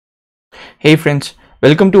Hey friends,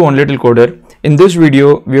 welcome to One Little Coder. In this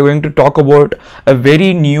video, we are going to talk about a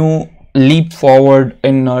very new leap forward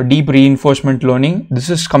in deep reinforcement learning. This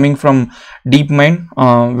is coming from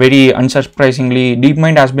DeepMind. Very unsurprisingly,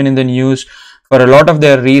 DeepMind has been in the news for a lot of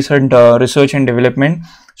their recent research and development.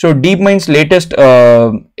 So DeepMind's latest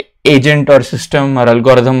agent or system or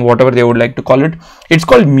algorithm, whatever they would like to call it, it's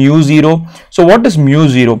called MuZero. So what is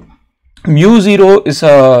MuZero? MuZero is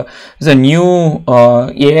a new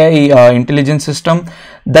AI intelligence system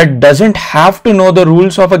that doesn't have to know the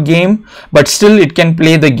rules of a game, but still it can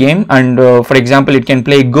play the game. And for example, it can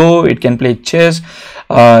play Go, it can play chess,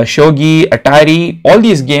 shogi, Atari, all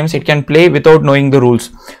these games it can play without knowing the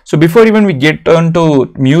rules. So before even we get on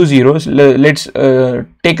to MuZero, let's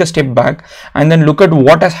take a step back and then look at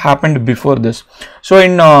what has happened before this. So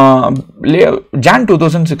in Jan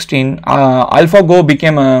 2016, AlphaGo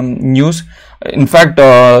became news. In fact,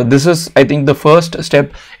 this is, I think, the first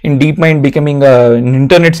step in DeepMind becoming an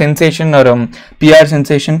internet sensation or PR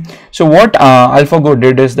sensation. So what AlphaGo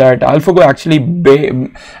did is that AlphaGo actually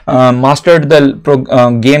mastered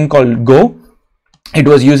the game called Go. It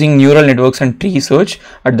was using neural networks and tree search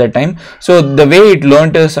at that time. So the way it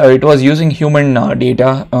learned is it was using human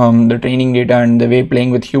data, the training data, and the way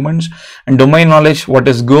playing with humans, and domain knowledge, what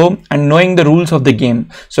is Go, and knowing the rules of the game.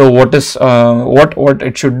 So what is what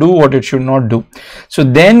it should do, what it should not do. So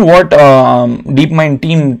then what DeepMind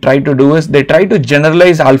team tried to do is they tried to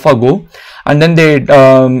generalize AlphaGo, and then they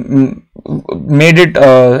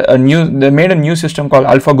made a new system called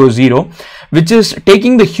AlphaGo 0, which is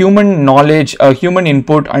taking the human knowledge, human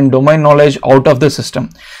input and domain knowledge out of the system.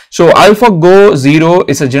 So AlphaGo 0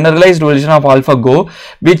 is a generalized version of AlphaGo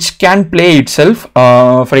which can play itself.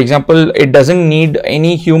 For example, it doesn't need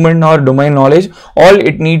any human or domain knowledge. All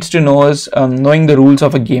it needs to know is knowing the rules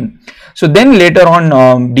of a game. So then later on,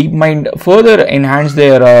 DeepMind further enhanced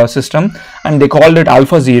their system and they called it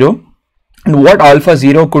Alpha 0. And what Alpha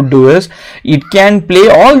 0 could do is it can play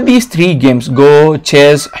all these three games, Go,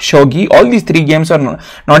 chess, shogi. All these three games are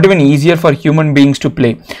not even easier for human beings to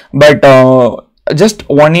play. But just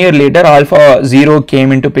 1 year later, Alpha 0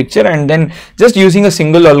 came into picture, and then just using a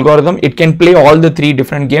single algorithm, it can play all the three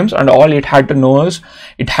different games, and all it had to know is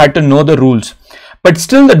it had to know the rules. But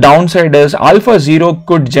still the downside is Alpha 0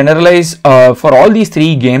 could generalize for all these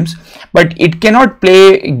three games, but it cannot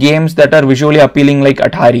play games that are visually appealing like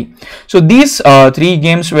Atari. So these three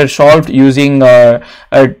games were solved using a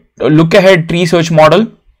look ahead tree search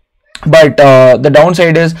model. But the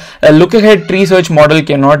downside is a look ahead tree search model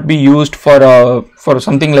cannot be used for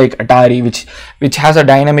something like Atari, which has a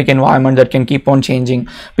dynamic environment that can keep on changing,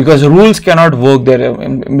 because rules cannot work there.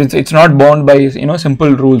 It's not bound by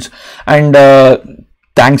simple rules. And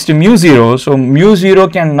thanks to MuZero, so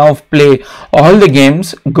MuZero can now play all the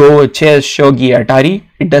games, Go, chess, shogi, Atari.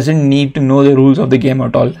 It doesn't need to know the rules of the game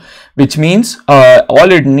at all, which means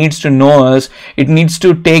all it needs to know is it needs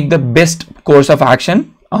to take the best course of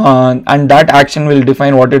action. And that action will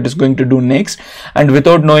define what it is going to do next, and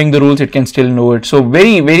without knowing the rules it can still know it. So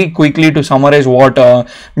very quickly to summarize what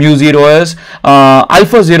MuZero is,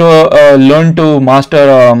 Alpha 0 learned to master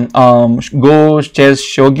Go, chess,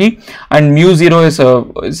 shogi, and MuZero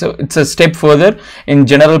is a step further in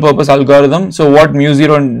general purpose algorithm. So what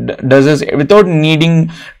MuZero does is, without needing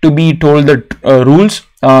to be told the rules,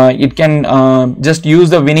 it can just use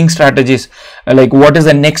the winning strategies, like what is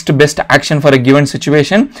the next best action for a given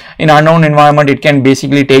situation in unknown environment. It can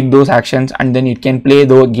basically take those actions, and then it can play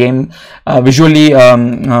the game, visually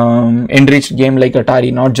enriched game like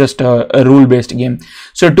Atari, not just a rule based game.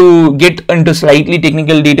 So to get into slightly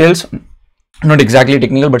technical details, not exactly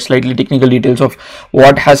technical but slightly technical details of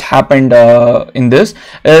what has happened in this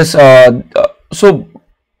is so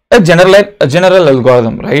a general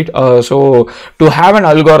algorithm, right? So to have an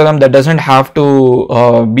algorithm that doesn't have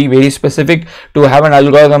to be very specific, to have an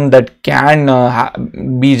algorithm that can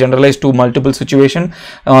be generalized to multiple situations,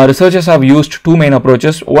 researchers have used two main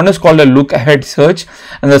approaches. One is called a look ahead search,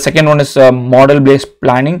 and the second one is model based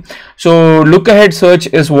planning. So look ahead search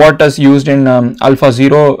is what is used in Alpha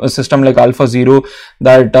 0, a system like Alpha 0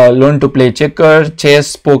 that learn to play checkers,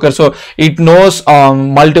 chess, poker. So it knows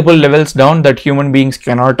multiple levels down that human beings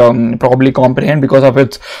cannot probably comprehend because of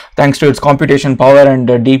thanks to its computation power and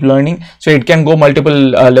deep learning. So it can go multiple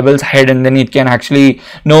levels ahead, and then it can actually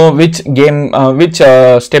know which game, which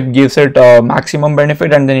step gives it maximum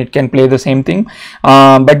benefit, and then it can play the same thing.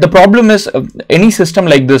 But the problem is any system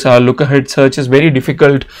like this, look ahead search, is very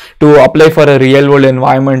difficult to apply for a real world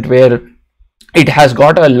environment where it has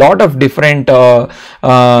got a lot of different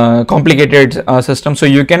complicated systems, so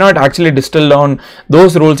you cannot actually distill down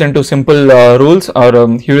those rules into simple rules or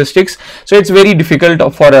heuristics. So it's very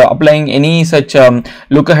difficult for applying any such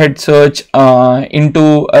look ahead search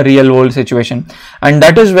into a real world situation, and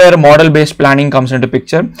that is where model based planning comes into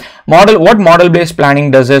picture. What model based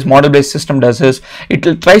planning does is, model based system does is,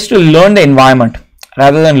 it tries to learn the environment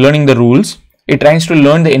rather than learning the rules. It tries to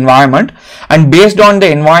learn the environment, and based on the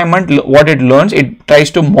environment, what it learns, it tries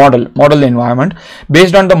to model the environment.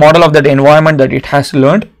 Based on the model of that environment that it has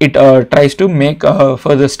learned, it tries to make a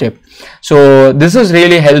further step. So this is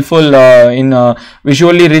really helpful in a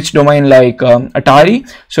visually rich domain like Atari,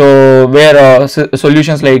 so where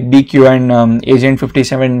solutions like DQ and Agent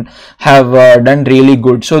 57 have done really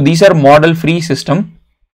good. So these are model free system,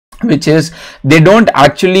 which is they don't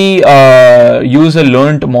actually use a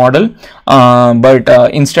learned model, but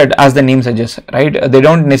instead, as the name suggests, right, they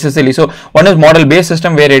don't necessarily. So one is model based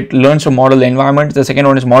system where it learns to model the environment. The second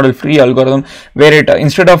one is model free algorithm where it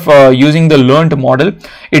instead of using the learned model,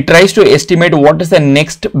 it tries to estimate what is the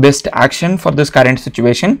next best action for this current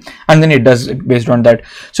situation, and then it does it based on that.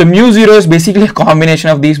 So MuZero is basically a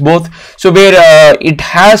combination of these both. So where it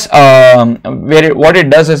has what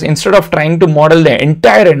it does is, instead of trying to model the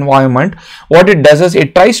entire environment, what it does is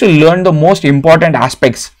it tries to learn the most important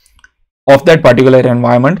aspects of that particular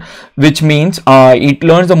environment, which means it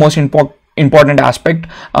learns the most important aspect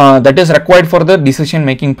that is required for the decision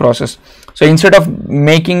making process. So instead of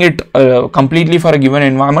making it completely for a given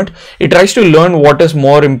environment, it tries to learn what is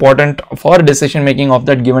more important for decision making of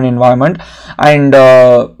that given environment, and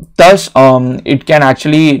thus it can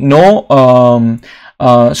actually know.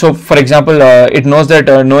 So for example, it knows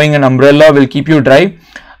that knowing an umbrella will keep you dry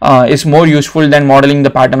is more useful than modeling the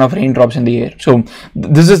pattern of raindrops in the air. So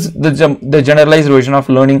this is the generalized version of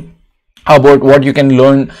learning about what you can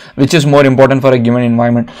learn, which is more important for a given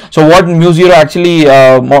environment. So what MuZero actually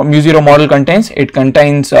MuZero model contains, it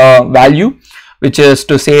contains value, which is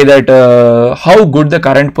to say that how good the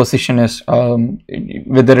current position is,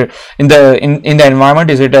 whether in the environment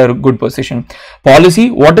is it a good position. Policy,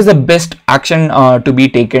 what is the best action to be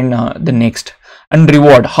taken the next. And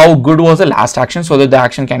reward, how good was the last action, so that the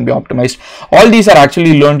action can be optimized. All these are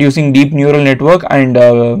actually learned using deep neural network, and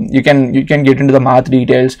you can get into the math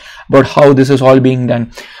details about how this is all being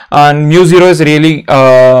done. And MuZero is really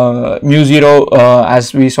MuZero,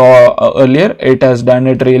 as we saw earlier, it has done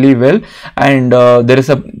it really well, and there is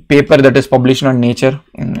a paper that is published on Nature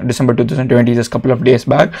in December 2020, just a couple of days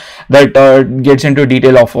back, that gets into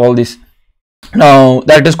detail of all this. Now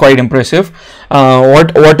that is quite impressive.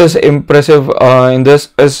 What is impressive in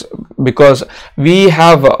this is because we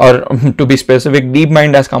have, or to be specific,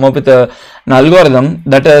 DeepMind has come up with an algorithm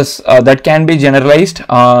that is that can be generalized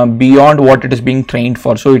beyond what it is being trained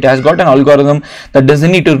for. So it has got an algorithm that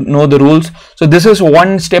doesn't need to know the rules. So this is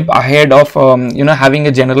one step ahead of having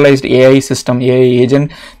a generalized AI system, AI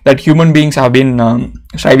agent that human beings have been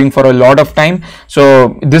striving for a lot of time.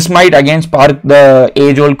 So this might again spark the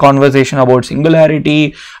age-old conversation about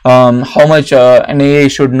singularity, how much an AI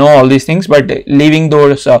should know, all these things. But leaving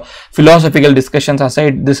those philosophical discussions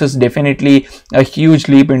aside, this is definitely a huge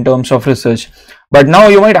leap in terms of research. But now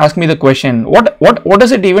you might ask me the question, what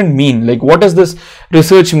does it even mean? Like, what does this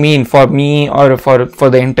research mean for me or for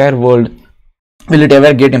the entire world? Will it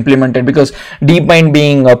ever get implemented? Because DeepMind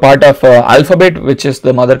being a part of Alphabet, which is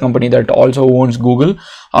the mother company that also owns Google,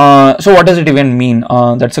 so what does it even mean?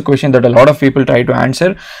 That's a question that a lot of people try to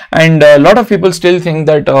answer, and a lot of people still think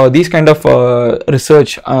that these kind of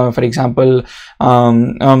research, for example,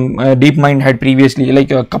 DeepMind had previously, like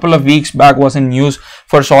a couple of weeks back, was in news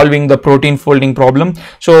for solving the protein folding problem.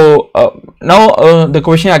 So now the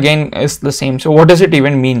question again is the same. So what does it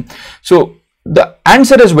even mean? So the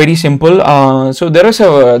answer is very simple. So there is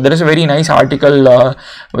a very nice article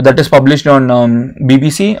that is published on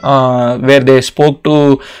BBC where they spoke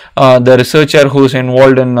to the researcher who's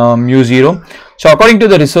involved in MuZero. So according to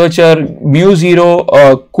the researcher,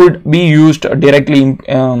 MuZero could be used directly,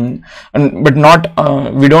 but not.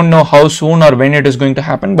 We don't know how soon or when it is going to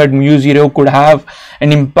happen. But MuZero could have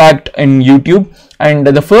an impact in YouTube, and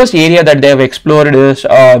the first area that they have explored is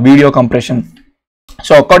video compression.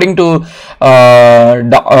 So according to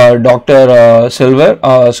Dr. Silver,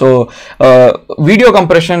 video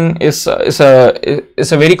compression is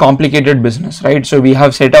a very complicated business, right? So we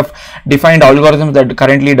have set of defined algorithms that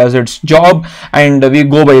currently does its job, and we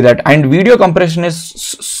go by that. And video compression is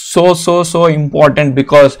so important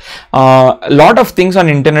because a lot of things on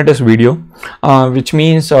internet is video, which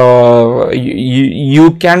means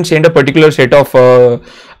you can send a particular set of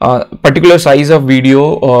particular size of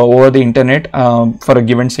video over the internet for a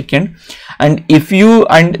given second. And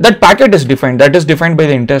that packet is defined, that is defined by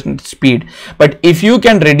the internet speed. But if you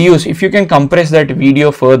can compress that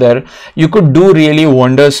video further, you could do really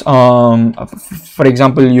wonders. For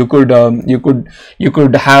example, you could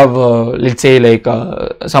have let's say like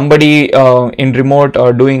somebody in remote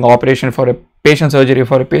doing operation for a patient, surgery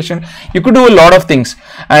for a patient. You could do a lot of things,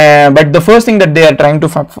 but the first thing that they are trying to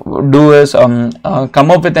do is come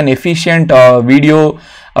up with an efficient video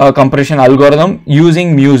compression algorithm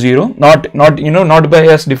using MuZero. Not by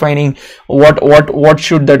us defining what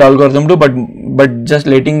should that algorithm do, but just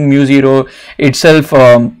letting MuZero itself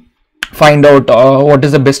find out what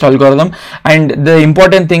is the best algorithm. And the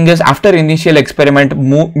important thing is, after initial experiment,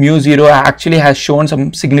 MuZero actually has shown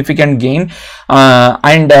some significant gain,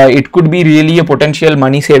 and it could be really a potential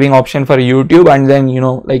money saving option for YouTube. And then,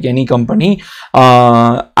 like any company,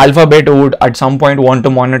 Alphabet would at some point want to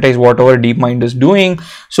monetize whatever DeepMind is doing.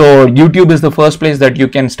 So YouTube is the first place that you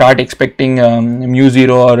can start expecting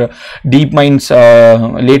MuZero or DeepMind's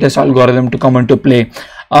latest algorithm to come into play.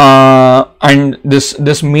 And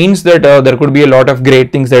this means that there could be a lot of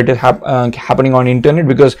great things that is happening on internet,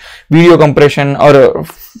 because video compression, or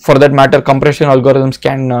for that matter compression algorithms,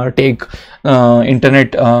 can take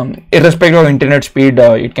internet, irrespective of internet speed,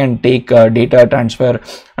 it can take data transfer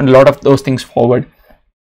and a lot of those things forward.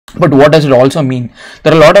 But what does it also mean?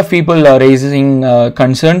 There are a lot of people raising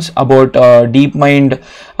concerns about DeepMind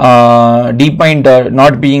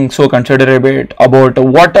not being so considerate about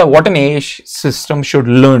what an AI system should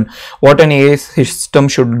learn, what an AI system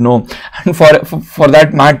should know. And for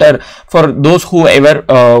that matter, for those who ever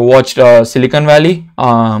watched Silicon Valley,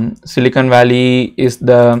 Silicon Valley is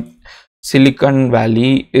the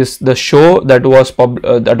show that was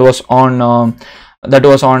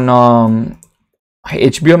on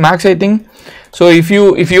HBO Max, I think. So if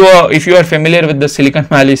you are familiar with the Silicon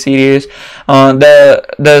Valley series,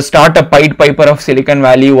 the startup Pied Piper of Silicon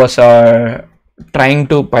Valley was trying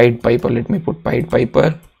to Pied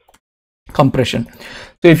Piper compression.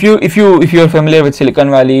 So if you are familiar with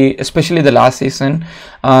Silicon Valley, especially the last season,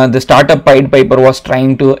 the startup Pied Piper was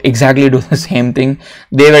trying to exactly do the same thing.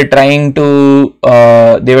 They were trying to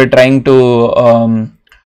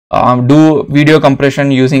do video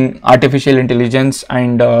compression using artificial intelligence,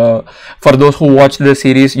 and for those who watched the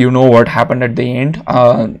series, what happened at the end.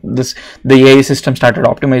 The AI system started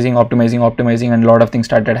optimizing, and a lot of things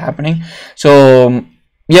started happening. So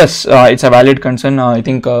yes, it's a valid concern. I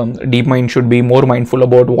think DeepMind should be more mindful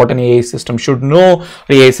about what an AI system should know,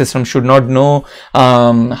 AI system should not know.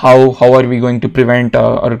 How are we going to prevent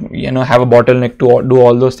or have a bottleneck to do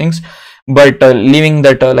all those things? But leaving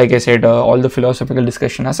that, like I said, all the philosophical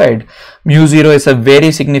discussion aside, MuZero is a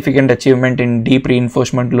very significant achievement in deep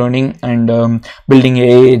reinforcement learning and building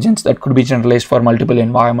AI agents that could be generalized for multiple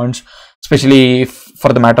environments, especially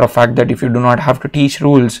for the matter of fact that if you do not have to teach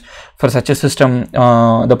rules for such a system,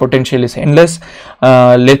 the potential is endless.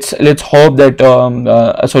 Let's hope that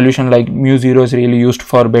a solution like MuZero is really used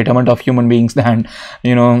for betterment of human beings than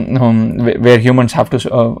where humans have to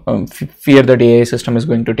fear that AI system is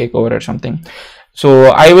going to take over or something. So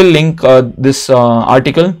I will link this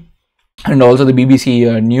article and also the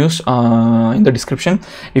BBC news in the description.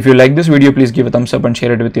 If you like this video, please give a thumbs up and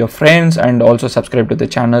share it with your friends, and also subscribe to the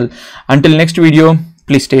channel. Until next video,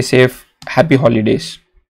 please stay safe. Happy holidays.